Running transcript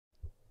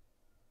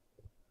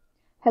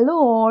Hello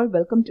all,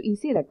 welcome to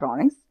Easy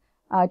Electronics.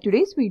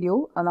 Today's video,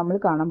 നമ്മൾ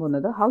കാണാൻ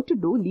പോകുന്നത് how to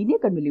do linear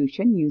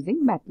convolution using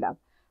Matlab.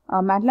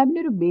 Matlabന്റെ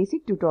ഒരു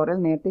basic tutorial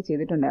നേരത്തെ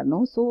ചെയ്തിട്ടുണ്ടായിരുന്നു.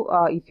 So,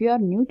 if you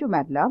are new to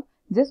Matlab,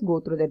 just go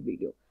through that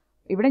video.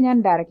 ഇവിടെ ഞാൻ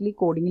directly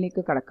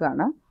കോഡിങ്ങിലേക്ക്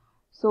കടക്കുകയാണ്.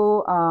 So,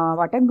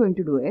 what I'm going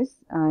to do is,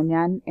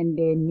 ഞാൻ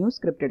എൻ്റെ new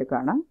script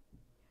എടുക്കുകയാണ്.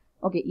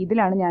 Okay,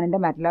 ഇതിലാണ് ഞാൻ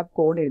എൻ്റെ Matlab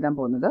code എഴുതാൻ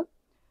പോകുന്നത്.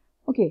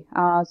 Okay,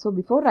 so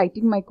before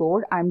writing my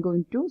code, I'm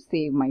going to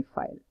save my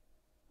file.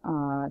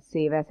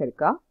 Save as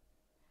എടുക്കുക.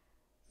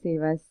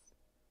 Save as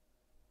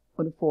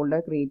ഒരു ഫോൾഡർ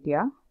ക്രിയേറ്റ്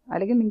ചെയ്യുക,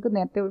 അല്ലെങ്കിൽ നിങ്ങൾക്ക്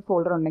നേരത്തെ ഒരു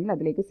ഫോൾഡർ ഉണ്ടെങ്കിൽ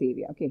അതിലേക്ക് സേവ്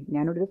ചെയ്യുക. ഓക്കെ,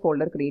 ഞാനിവിടെ ഒരു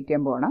ഫോൾഡർ ക്രിയേറ്റ്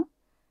ചെയ്യാൻ പോവാണ്.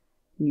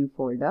 New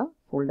folder,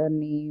 folder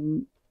name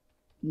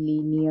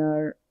linear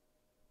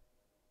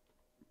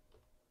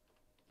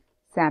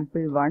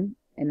sample 1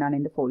 എന്നാണ്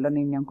എൻ്റെ ഫോൾഡർ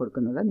നെയിം ഞാൻ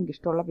കൊടുക്കുന്നത്. നിങ്ങൾക്ക്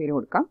ഇഷ്ടമുള്ള പേര്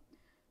കൊടുക്കാം.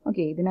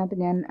 ഓക്കെ,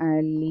 ഇതിനകത്ത് ഞാൻ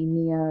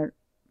ലീനിയർ,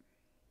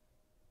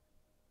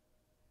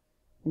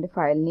 എൻ്റെ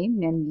ഫയൽ നെയിം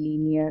ഞാൻ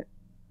ലീനിയർ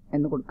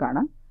എന്ന്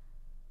കൊടുക്കുകയാണ്.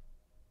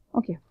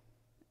 ഓക്കെ,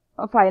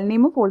 ഫയൽ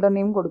നെയിമും ഫോൾഡർ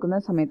നെയിമും കൊടുക്കുന്ന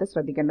സമയത്ത്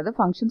ശ്രദ്ധിക്കേണ്ടത്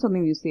ഫംഗ്ഷൻസ്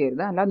ഒന്നും യൂസ്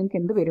ചെയ്യരുത്, അല്ലാതെ നിങ്ങൾക്ക്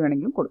എന്ത് പേര്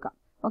വേണമെങ്കിലും കൊടുക്കാം.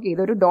 ഓക്കെ,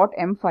 ഇതൊരു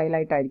 .m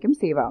ഫയലായിട്ടായിരിക്കും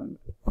സേവ് ആവുന്നത്.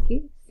 Okay,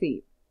 save.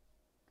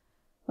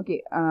 ഓക്കെ,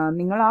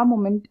 നിങ്ങൾ ആ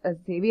മൊമെന്റ്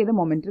സേവ് ചെയ്ത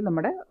മൊമെന്റിൽ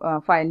നമ്മുടെ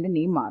ഫയലിന്റെ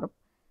നെയിം മാറും.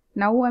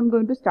 Now I am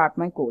going to start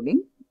my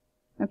coding.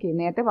 Okay,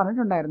 നേരത്തെ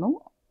പറഞ്ഞിട്ടുണ്ടായിരുന്നു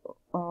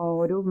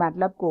ഒരു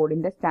മാറ്റ്ലാബ്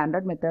കോഡിന്റെ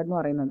സ്റ്റാൻഡേർഡ് മെത്തേഡ് എന്ന്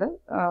പറയുന്നത്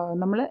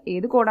നമ്മൾ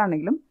ഏത്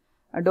കോഡാണെങ്കിലും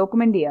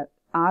ഡോക്യുമെന്റ് ചെയ്യുക.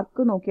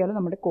 ആർക്ക് നോക്കിയാലും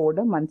നമ്മുടെ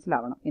കോഡ്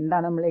മനസ്സിലാവണം,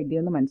 എന്താണ് നമ്മൾ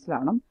എഴുതിയതെന്ന്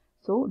മനസ്സിലാവണം.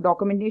 സോ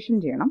ഡോക്യുമെന്റേഷൻ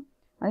ചെയ്യണം.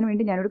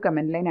 അതിനുവേണ്ടി ഞാനൊരു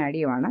കമന്റ് ലൈൻ ആഡ്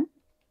ചെയ്യുവാണ്.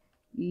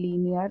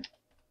 Linear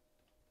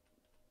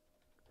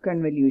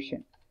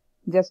convolution,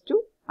 just to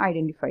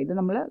identify. ഇത്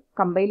നമ്മൾ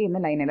കമ്പൈൽ ചെയ്യുന്ന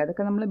ലൈനല്ല,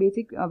 അതൊക്കെ നമ്മൾ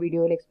ബേസിക്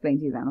വീഡിയോയിൽ എക്സ്പ്ലെയിൻ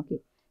ചെയ്തതാണ്. ഓക്കെ,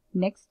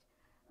 നെക്സ്റ്റ്,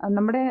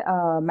 നമ്മുടെ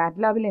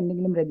മാറ്റ്ലാബിൽ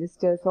എന്തെങ്കിലും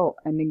രജിസ്റ്റേഴ്സോ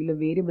എന്തെങ്കിലും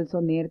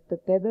വേരിയബിൾസോ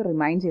നേരത്തേത്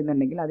റിമൈൻഡ്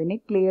ചെയ്യുന്നുണ്ടെങ്കിൽ അതിനെ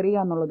ക്ലിയർ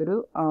ചെയ്യുക എന്നുള്ളതൊരു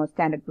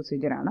സ്റ്റാൻഡേർഡ്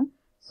പ്രൊസീജിയർ ആണ്.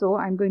 So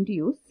I am going to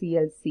use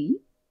CLC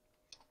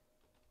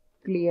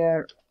clear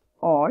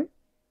all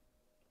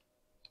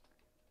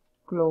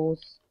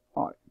close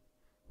all.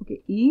 Okay,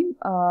 ഈ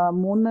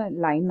 3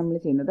 ലൈൻ നമ്മൾ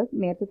ചെയ്യുന്നത്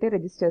നേരത്തെ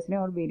രജിസ്റ്റേഴ്സിനെ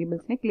ഓർ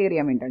വേരിയബിൾസിനെ ക്ലിയർ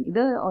ചെയ്യാൻ വേണ്ടിയിട്ടാണ്.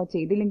 ഇത്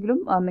ചെയ്തില്ലെങ്കിലും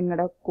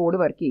നിങ്ങളുടെ കോഡ്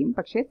വർക്ക് ചെയ്യും,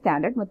 പക്ഷേ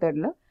സ്റ്റാൻഡേർഡ്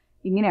മെത്തേഡിൽ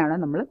ഇങ്ങനെയാണ്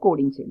നമ്മൾ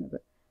കോഡിങ് ചെയ്യുന്നത്.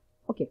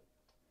 ഓക്കെ,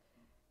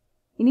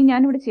 ഇനി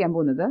ഞാനിവിടെ ചെയ്യാൻ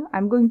പോകുന്നത്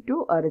I am going to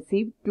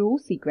receive 2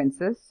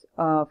 sequences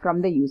from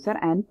the user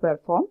and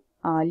perform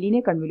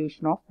linear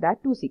convolution of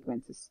that 2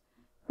 sequences.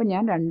 അപ്പോൾ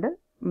ഞാൻ 2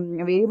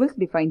 വേരിയബിൾസ്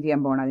ഡിഫൈൻ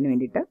ചെയ്യാൻ പോകണം. അതിന്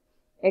വേണ്ടിയിട്ട്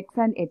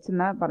എക്സ് ആൻഡ് എച്ച്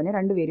എന്ന് പറഞ്ഞ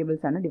 2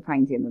 വേരിയബിൾസ് ആണ്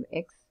ഡിഫൈൻ ചെയ്യുന്നത്.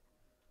 X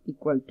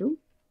equal to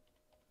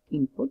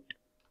input,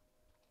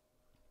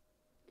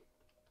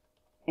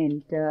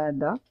 enter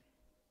the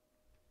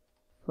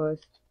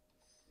first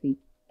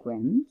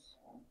sequence.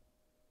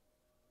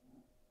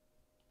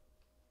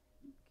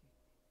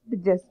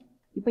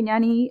 ഇപ്പൊ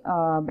ഞാൻ ഈ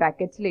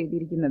ബ്രാക്കറ്റ്സിൽ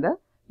എഴുതിയിരിക്കുന്നത്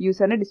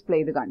യൂസറിന് ഡിസ്പ്ലേ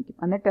ചെയ്ത് കാണിക്കും.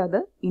 എന്നിട്ട് അത്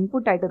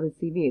ഇൻപുട്ട് ആയിട്ട്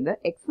റിസീവ് ചെയ്ത്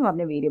എക്സ് എന്ന്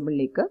പറഞ്ഞ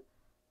വേരിയബിളിലേക്ക്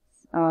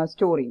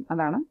സ്റ്റോർ ചെയ്യും.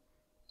 അതാണ്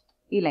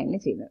ഈ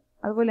ലൈനിൽ ചെയ്യുന്നത്.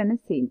 അതുപോലെ തന്നെ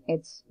same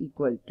H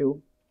equal to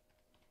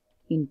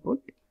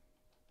input,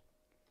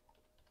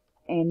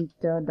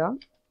 enter the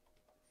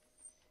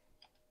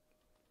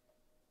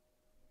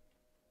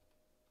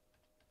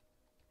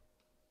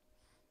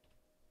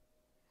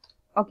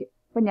okay.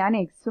 അപ്പോൾ ഞാൻ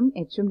എക്സും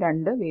എച്ചും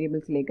 2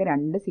 വേരിയബിൾസിലേക്ക്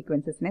 2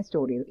 സീക്വൻസസിനെ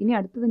സ്റ്റോർ ചെയ്തു. ഇനി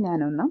അടുത്തത്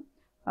ഞാനൊന്ന്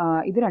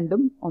ഇത്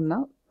രണ്ടും ഒന്ന്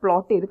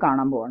പ്ലോട്ട് ചെയ്ത്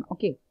കാണാൻ പോവാണ്.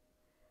 ഓക്കെ,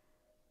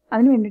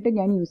 അതിന് വേണ്ടിയിട്ട്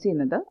ഞാൻ യൂസ്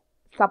ചെയ്യുന്നത്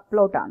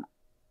സബ്പ്ലോട്ടാണ്.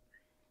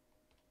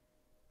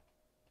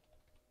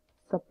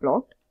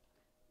 സബ്പ്ലോട്ട്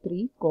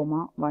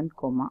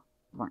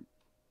 3,1,1.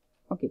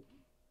 ഓക്കെ,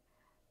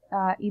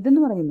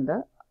 ഇതെന്ന് പറയുന്നത്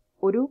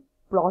ഒരു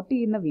പ്ലോട്ട്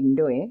ചെയ്യുന്ന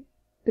വിൻഡോയെ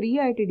 3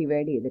 ആയിട്ട്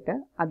ഡിവൈഡ് ചെയ്തിട്ട്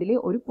അതിലെ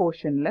ഒരു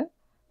പോർഷനിൽ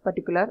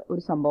പർട്ടിക്കുലർ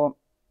ഒരു സംഭവം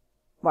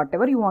what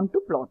ever you want to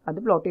plot അത്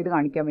പ്ലോട്ട് ചെയ്ത്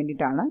കാണിക്കാൻ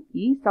വേണ്ടിയിട്ടാണ്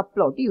ഈ സബ്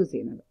പ്ലോട്ട് യൂസ്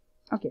ചെയ്യുന്നത്.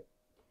 Okay,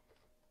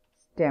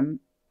 stem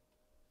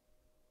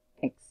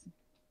X.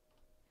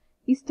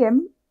 ഈ സ്റ്റെം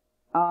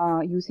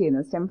യൂസ്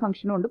ചെയ്യുന്നത് സ്റ്റെം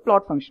ഫംഗ്ഷനും ഉണ്ട്,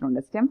 പ്ലോട്ട് ഫംഗ്ഷനും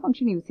ഉണ്ട്. സ്റ്റെം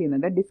ഫംഗ്ഷൻ യൂസ്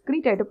ചെയ്യുന്നത്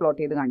ഡിസ്ക്രീറ്റ് ആയിട്ട് പ്ലോട്ട്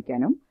ചെയ്ത്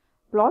കാണിക്കാനും,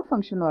 പ്ലോട്ട്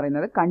ഫംഗ്ഷൻ എന്ന്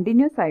പറയുന്നത്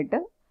കണ്ടിന്യൂസ്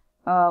ആയിട്ട്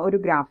ഒരു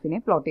ഗ്രാഫിനെ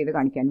പ്ലോട്ട് ചെയ്ത്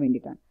കാണിക്കാൻ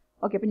വേണ്ടിയിട്ടാണ്.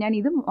 ഓക്കെ, അപ്പോൾ ഞാൻ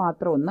ഇത്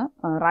മാത്രം ഒന്ന്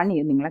റൺ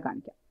ചെയ്ത് നിങ്ങളെ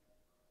കാണിക്കാം.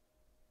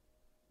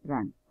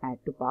 Run,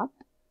 add to path.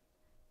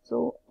 So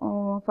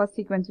first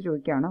sequence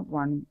ചോദിക്കുകയാണ്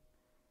 1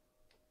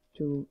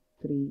 2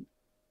 3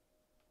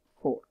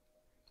 4.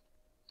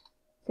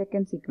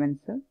 Second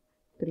sequence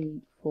 3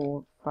 4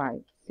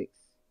 5 6.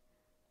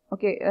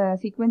 Okay,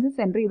 sequences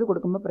enter ചെയ്ത്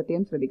കൊടുക്കുമ്പോൾ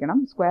പ്രത്യേകം ശ്രദ്ധിക്കണം,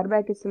 സ്ക്വയർ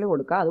ബ്രാക്കറ്റ്സിൽ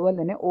കൊടുക്കുക. അതുപോലെ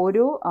തന്നെ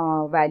ഓരോ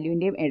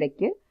വാല്യൂവിൻ്റെയും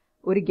ഇടയ്ക്ക്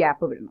ഒരു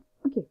ഗ്യാപ്പ് വിടണം.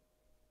 ഓക്കെ,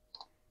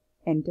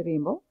 എൻ്റർ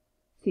ചെയ്യുമ്പോൾ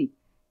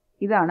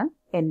ഇതാണ്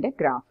എൻ്റെ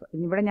ഗ്രാഫ്.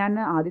 ഇവിടെ ഞാൻ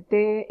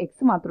ആദ്യത്തെ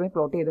എക്സ് മാത്രമേ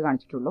പ്ലോട്ട് ചെയ്ത്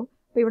കാണിച്ചിട്ടുള്ളൂ.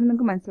 അപ്പോൾ ഇവിടെ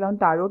നിങ്ങൾക്ക് മനസ്സിലാവും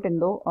താഴോട്ട്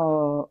എന്തോ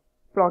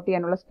പ്ലോട്ട്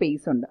ചെയ്യാനുള്ള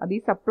സ്പേസ് ഉണ്ട്. അത് ഈ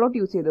സബ് പ്ലോട്ട്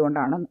യൂസ്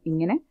ചെയ്തുകൊണ്ടാണ്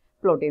ഇങ്ങനെ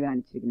പ്ലോട്ട് ചെയ്ത്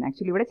കാണിച്ചിരിക്കുന്നത്.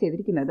 ആക്ച്വലി ഇവിടെ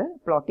ചെയ്തിരിക്കുന്നത്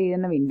പ്ലോട്ട്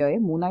ചെയ്യുന്ന വിൻഡോയെ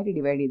 3 ആയിട്ട്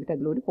ഡിവൈഡ് ചെയ്തിട്ട്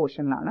അതിലൊരു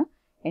പോർഷനിലാണ്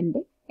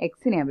എൻ്റെ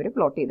എക്സിനെ അവർ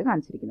പ്ലോട്ട് ചെയ്ത്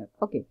കാണിച്ചിരിക്കുന്നത്.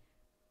 ഓക്കെ,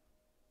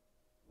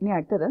 ഇനി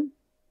അടുത്തത്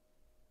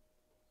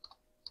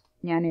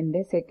ഞാൻ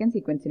എൻ്റെ സെക്കൻഡ്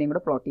സീക്വൻസിനെയും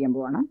കൂടെ പ്ലോട്ട് ചെയ്യാൻ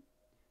പോവാണ്.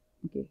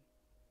 ഓക്കെ,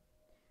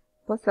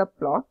 അപ്പോൾ sub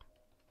plot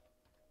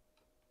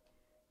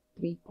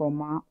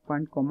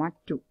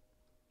 3,1,2.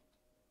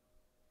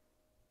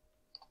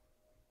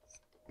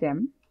 Stem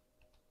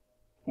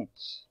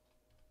H.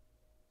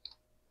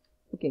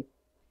 Okay,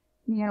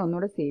 ഇനി ഞാൻ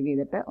ഒന്നുകൂടെ സേവ്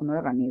ചെയ്തിട്ട്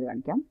ഒന്നുകൂടെ റൺ ചെയ്ത്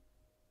കാണിക്കാം.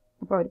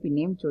 അപ്പോൾ അവർ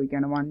പിന്നെയും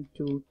ചോദിക്കുകയാണ് 1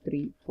 2 3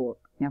 4.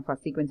 ഞാൻ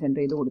ഫസ്റ്റ് സീക്വൻസ്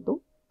എൻ്റർ ചെയ്ത് കൊടുത്തു.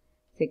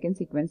 സെക്കൻഡ്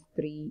സീക്വൻസ്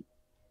 3,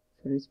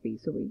 സോറി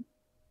സ്പേസ് പോയി,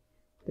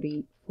 3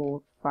 4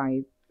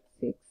 5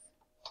 6.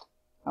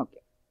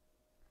 ഓക്കെ,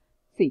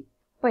 സി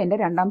അപ്പോൾ എൻ്റെ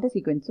രണ്ടാമത്തെ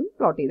സീക്വൻസും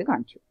പ്ലോട്ട് ചെയ്ത്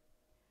കാണിച്ചു.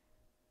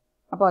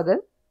 അപ്പോൾ അത്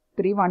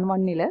 3 1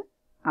 1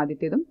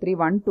 ആദ്യത്തേതും 3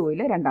 1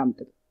 2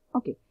 രണ്ടാമത്തേതും.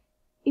 ഓക്കെ,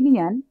 ഇനി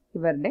ഞാൻ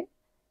ഇവരുടെ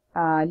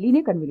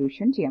ലീനിയർ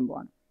കൺവല്യൂഷൻ ചെയ്യാൻ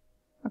പോവാണ്.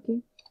 ഓക്കെ,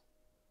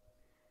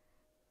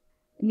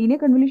 ലീനിയർ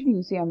കൺവല്യൂഷൻ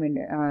യൂസ് ചെയ്യാൻ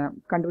വേണ്ടി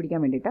കണ്ടുപിടിക്കാൻ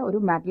വേണ്ടിയിട്ട് ഒരു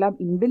മാറ്റ്ലാബ്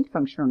ഇൻബിൽറ്റ്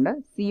ഫംഗ്ഷൻ ഉണ്ട്,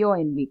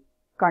 CONV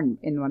കൺ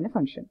എന്ന് പറഞ്ഞ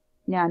ഫംഗ്ഷൻ.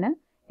 ഞാൻ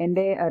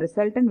എൻ്റെ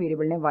റിസൾട്ടൻ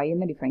വേരിയബിളിനെ y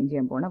എന്ന് ഡിഫൈൻ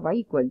ചെയ്യാൻ പോവാണ്.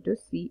 y =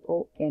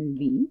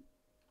 CONV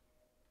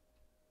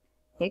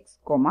x,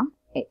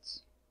 h.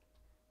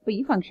 അപ്പോൾ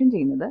ഈ ഫംഗ്ഷൻ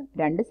ചെയ്യുന്നത്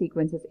രണ്ട്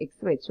സീക്വൻസസ്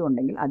എക്സ്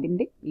വെച്ചുണ്ടെങ്കിൽ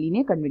അതിൻ്റെ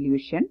ലീനിയർ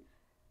കൺവല്യൂഷൻ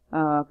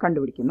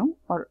കണ്ടുപിടിക്കുന്നു.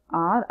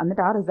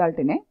 എന്നിട്ട് ആ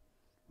റിസൾട്ടിനെ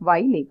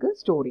വൈയിലേക്ക്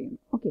സ്റ്റോർ ചെയ്യുന്നു.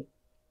 ഓക്കെ,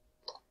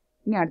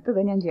 ഇനി അടുത്തത്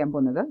ഞാൻ ചെയ്യാൻ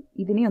പോകുന്നത്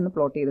ഇതിനെ ഒന്ന്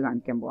പ്ലോട്ട് ചെയ്ത്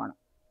കാണിക്കാൻ പോവാണ്.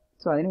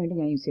 സോ അതിനുവേണ്ടി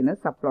ഞാൻ യൂസ് ചെയ്യുന്നത്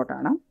സബ്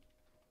പ്ലോട്ടാണ്.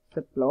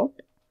 Sub plot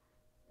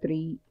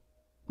 3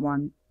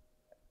 1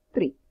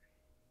 3.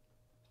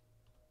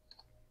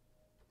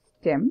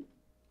 സ്റ്റെം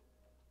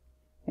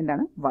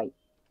എന്താണ് y.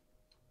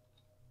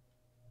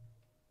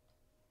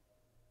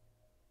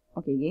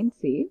 Okay, again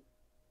save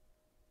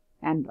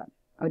and run.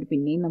 അവർ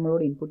പിന്നെയും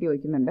നമ്മളോട് ഇൻപുട്ട്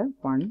ചോദിക്കുന്നുണ്ട്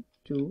 1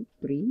 2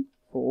 3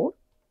 4.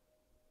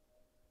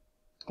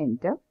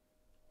 എൻ്റർ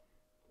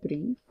 3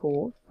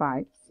 4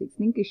 5 6.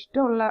 നിങ്ങൾക്ക്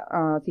ഇഷ്ടമുള്ള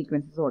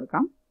സീക്വൻസസ്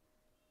കൊടുക്കാം.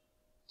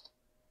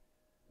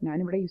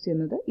 ഞാനിവിടെ യൂസ്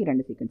ചെയ്യുന്നത് ഈ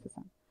രണ്ട് സീക്വൻസസ്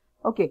ആണ്.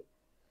 ഓക്കെ,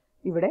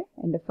 ഇവിടെ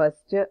എൻ്റെ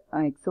ഫസ്റ്റ്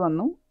എക്സ്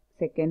വന്നു,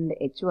 സെക്കൻഡ്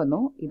എച്ച്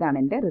വന്നു. ഇതാണ്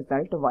എൻ്റെ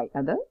റിസൾട്ട് y.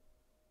 അത്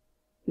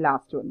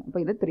ലാസ്റ്റ് വന്നു.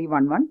 അപ്പോൾ ഇത് 3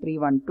 1 1 3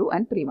 1 2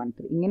 ആൻഡ് 3 1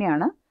 3.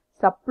 ഇങ്ങനെയാണ്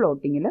സബ്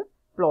പ്ലോട്ടിങ്ങിൽ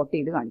പ്ലോട്ട്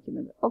ചെയ്ത്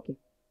കാണിക്കുന്നത്. ഓക്കെ,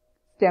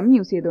 സ്റ്റെം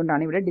യൂസ്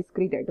ചെയ്തുകൊണ്ടാണ് ഇവിടെ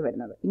ഡിസ്ക്രീറ്റ് ആയിട്ട്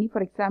വരുന്നത്. ഇനി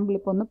ഫോർ എക്സാമ്പിൾ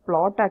ഇപ്പോൾ ഒന്ന്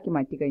പ്ലോട്ടാക്കി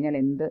മാറ്റി കഴിഞ്ഞാൽ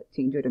എന്ത്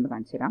ചേഞ്ച് വരുമെന്ന്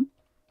കാണിച്ചു തരാം.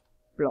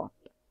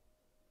 Plot,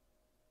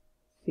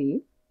 save,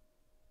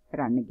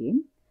 run again.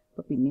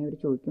 അപ്പോൾ പിന്നെ അവർ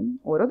ചോദിക്കും,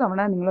 ഓരോ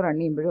തവണ നിങ്ങൾ റൺ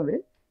ചെയ്യുമ്പോഴും അവർ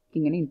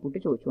ഇങ്ങനെ ഇൻപുട്ട്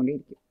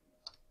ചോദിച്ചുകൊണ്ടേയിരിക്കും.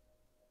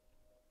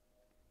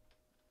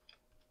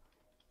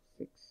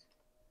 6.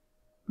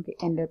 ഓക്കെ,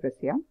 എൻ്റർ പ്രസ്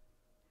ചെയ്യാം.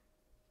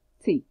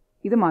 സി,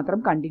 ഇത് മാത്രം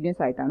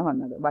കണ്ടിന്യൂസ് ആയിട്ടാണ്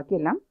വന്നത്,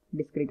 ബാക്കിയെല്ലാം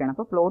ഡിസ്ക്രീറ്റ് ആണ്.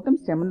 അപ്പോൾ പ്ലോട്ടും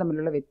സ്റ്റെമ്മും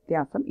തമ്മിലുള്ള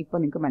വ്യത്യാസം ഇപ്പോൾ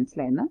നിങ്ങൾക്ക്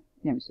മനസ്സിലായെന്ന്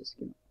ഞാൻ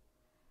വിശ്വസിക്കുന്നു.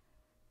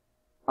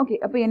 ഓക്കെ,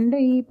 അപ്പോൾ എൻ്റെ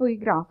ഇപ്പോൾ ഈ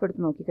ഗ്രാഫ്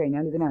എടുത്ത്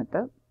നോക്കിക്കഴിഞ്ഞാൽ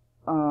ഇതിനകത്ത്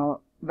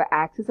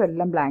ആക്സിസ്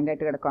എല്ലാം ബ്ലാങ്ക്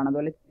ആയിട്ട് കിടക്കുകയാണ്,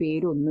 അതുപോലെ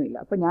പേരൊന്നുമില്ല.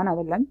 അപ്പോൾ ഞാൻ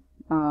അതെല്ലാം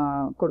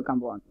കൊടുക്കാൻ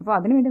പോവാണ്. അപ്പോൾ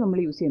അതിനുവേണ്ടി നമ്മൾ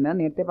യൂസ് ചെയ്യുന്നത്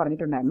നേരത്തെ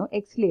പറഞ്ഞിട്ടുണ്ടായിരുന്നു,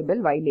 X label,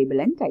 Y label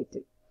and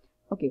title.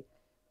 Okay,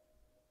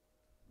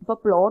 അപ്പോൾ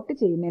പ്ലോട്ട്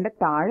ചെയ്യുന്നതിൻ്റെ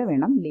താഴെ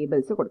വേണം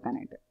ലേബൽസ്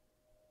കൊടുക്കാനായിട്ട്.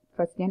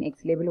 ഫസ്റ്റ് ഞാൻ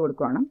എക്സ് ലേബൽ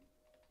കൊടുക്കുകയാണ്.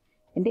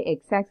 എൻ്റെ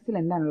എക്സ് ആക്സിസിൽ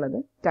എന്താണുള്ളത്?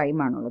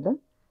 ടൈമാണുള്ളത്.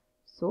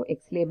 സോ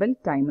എക്സ് ലേബൽ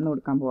ടൈം എന്ന്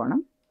കൊടുക്കാൻ പോവാണ്.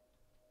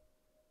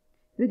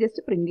 ഇത്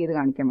ജസ്റ്റ് പ്രിന്റ് ചെയ്ത്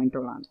കാണിക്കാൻ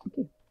വേണ്ടിയിട്ടുള്ളതാണ്.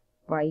 ഓക്കെ,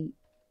 വൈ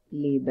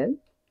ലേബൽ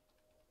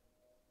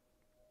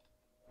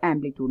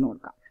ആംപ്ലിറ്റ്യൂഡ് എന്ന്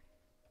കൊടുക്കാം.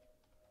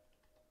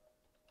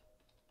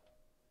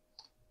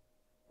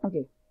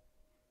 ഓക്കെ,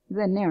 ഇത്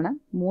തന്നെയാണ്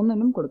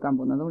മൂന്നിനും കൊടുക്കാൻ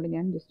പോകുന്നത്. അതുകൊണ്ട്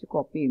ഞാൻ ജസ്റ്റ്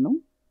കോപ്പി ചെയ്യുന്നു,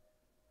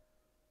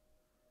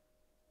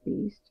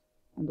 പേസ്റ്റ്,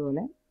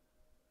 അതുപോലെ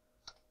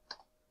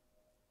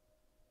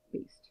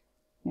പേസ്റ്റ്.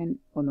 ഞാൻ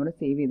ഒന്നുകൂടെ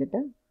സേവ് ചെയ്തിട്ട്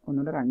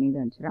ഒന്നുകൂടെ റൺ ചെയ്ത്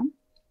കാണിച്ചു തരാം.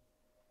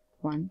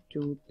 1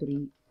 2 3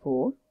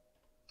 4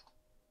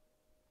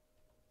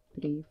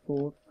 3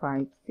 4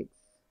 5 6.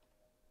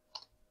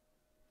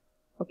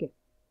 ഓക്കെ,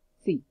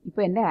 സി,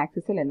 ഇപ്പോൾ എൻ്റെ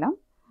ആക്സിസിലെല്ലാം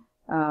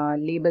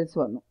ലേബൽസ്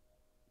വന്നു,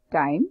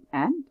 ടൈം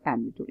ആൻഡ്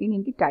ആംപ്ലിറ്റ്യൂഡ്. ഇനി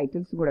എനിക്ക്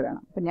ടൈറ്റിൽസും കൂടെ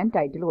വേണം. അപ്പോൾ ഞാൻ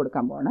ടൈറ്റിൽ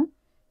കൊടുക്കാൻ പോവാണ്.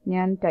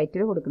 ഞാൻ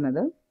ടൈറ്റിൽ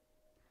കൊടുക്കുന്നത്,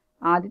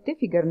 ആദ്യത്തെ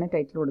ഫിഗറിന്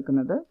ടൈറ്റിൽ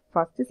കൊടുക്കുന്നത്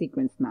ഫസ്റ്റ്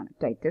സീക്വൻസ് എന്നാണ്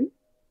ടൈറ്റിൽ.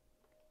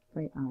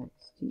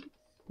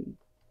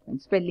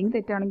 സ്പെല്ലിംഗ്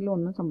തെറ്റാണെങ്കിലും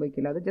ഒന്നും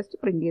സംഭവിക്കില്ല, അത് ജസ്റ്റ്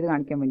പ്രിന്റ് ചെയ്ത്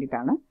കാണിക്കാൻ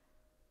വേണ്ടിയിട്ടാണ്.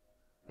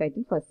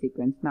 ടൈറ്റിൽ ഫസ്റ്റ്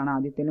സീക്വൻസ് എന്നാണ്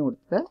ആദ്യത്തിന്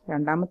കൊടുത്തത്.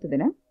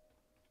 രണ്ടാമത്തതിന്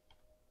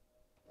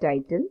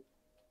ടൈറ്റിൽ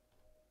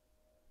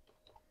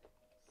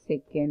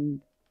സെക്കൻഡ്.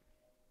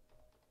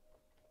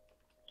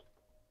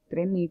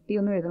 ഇത്രയും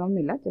നീട്ടിയൊന്നും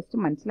എഴുതണമെന്നില്ല,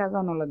 ജസ്റ്റ്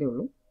മനസ്സിലാക്കുക എന്നുള്ളതേ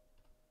ഉള്ളൂ.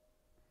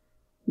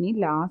 ഇനി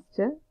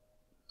ലാസ്റ്റ്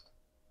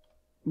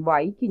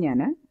വൈക്ക്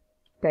ഞാൻ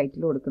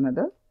ടൈറ്റിൽ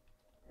കൊടുക്കുന്നത്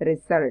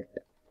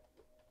result.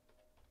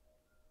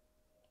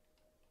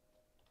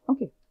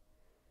 Okay,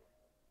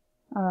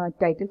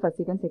 title first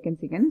sequence, second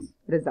sequence,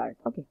 result.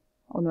 Okay,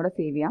 ഒന്നുകൂടെ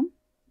സേവ് ചെയ്യാം,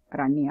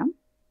 റൺ ചെയ്യാം.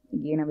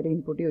 ഇഗെയിൻ അവർ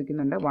ഇൻപുട്ട്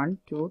ചോദിക്കുന്നുണ്ട് 1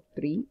 2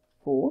 3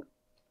 4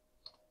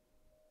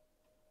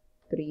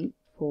 3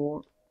 4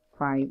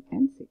 5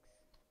 and 6.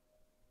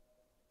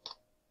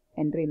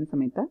 എൻ്റർ ചെയ്യുന്ന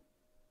സമയത്ത്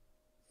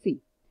സി,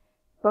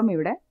 ഇപ്പം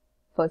ഇവിടെ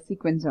ഫസ്റ്റ്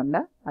സീക്വൻസ് ഉണ്ട്,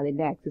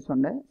 അതിൻ്റെ ആക്സിസ്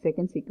ഉണ്ട്,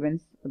 സെക്കൻഡ്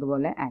സീക്വൻസ്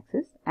അതുപോലെ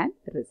ആക്സിസ്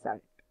ആൻഡ്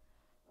റിസൾട്ട്.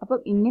 അപ്പം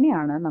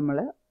ഇങ്ങനെയാണ് നമ്മൾ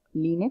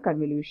ലീനിയർ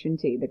കൺവല്യൂഷൻ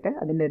ചെയ്തിട്ട്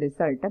അതിൻ്റെ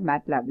റിസൾട്ട്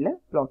മാറ്റ്ലാബിൽ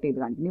പ്ലോട്ട് ചെയ്ത്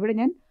കാണിക്കുന്നത്. ഇവിടെ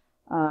ഞാൻ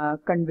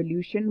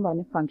കൺവല്യൂഷൻ എന്ന്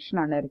പറഞ്ഞ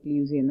ഫംഗ്ഷനാണ് ഡയറക്റ്റ്ലി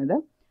യൂസ് ചെയ്യുന്നത്.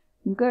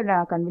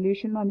 നിങ്ങൾക്ക്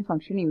കൺവല്യൂഷൻ എന്ന് പറഞ്ഞ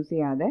ഫംഗ്ഷൻ യൂസ്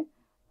ചെയ്യാതെ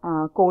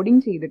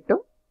കോഡിങ് ചെയ്തിട്ടും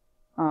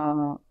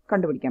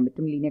കണ്ടുപിടിക്കാൻ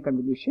പറ്റും ലീനിയർ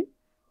കൺവല്യൂഷൻ.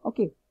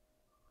 ഓക്കെ,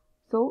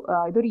 സോ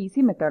ഇതൊരു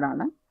ഈസി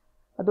മെത്തേഡാണ്.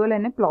 അതുപോലെ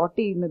തന്നെ പ്ലോട്ട്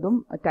ചെയ്യുന്നതും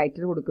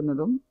ടൈറ്റിൽ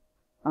കൊടുക്കുന്നതും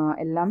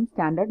എല്ലാം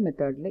സ്റ്റാൻഡേർഡ്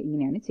മെത്തേഡിൽ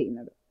ഇങ്ങനെയാണ്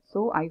ചെയ്യുന്നത്. So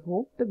I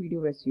hope the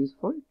video was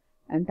useful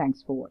and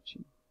thanks for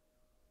watching.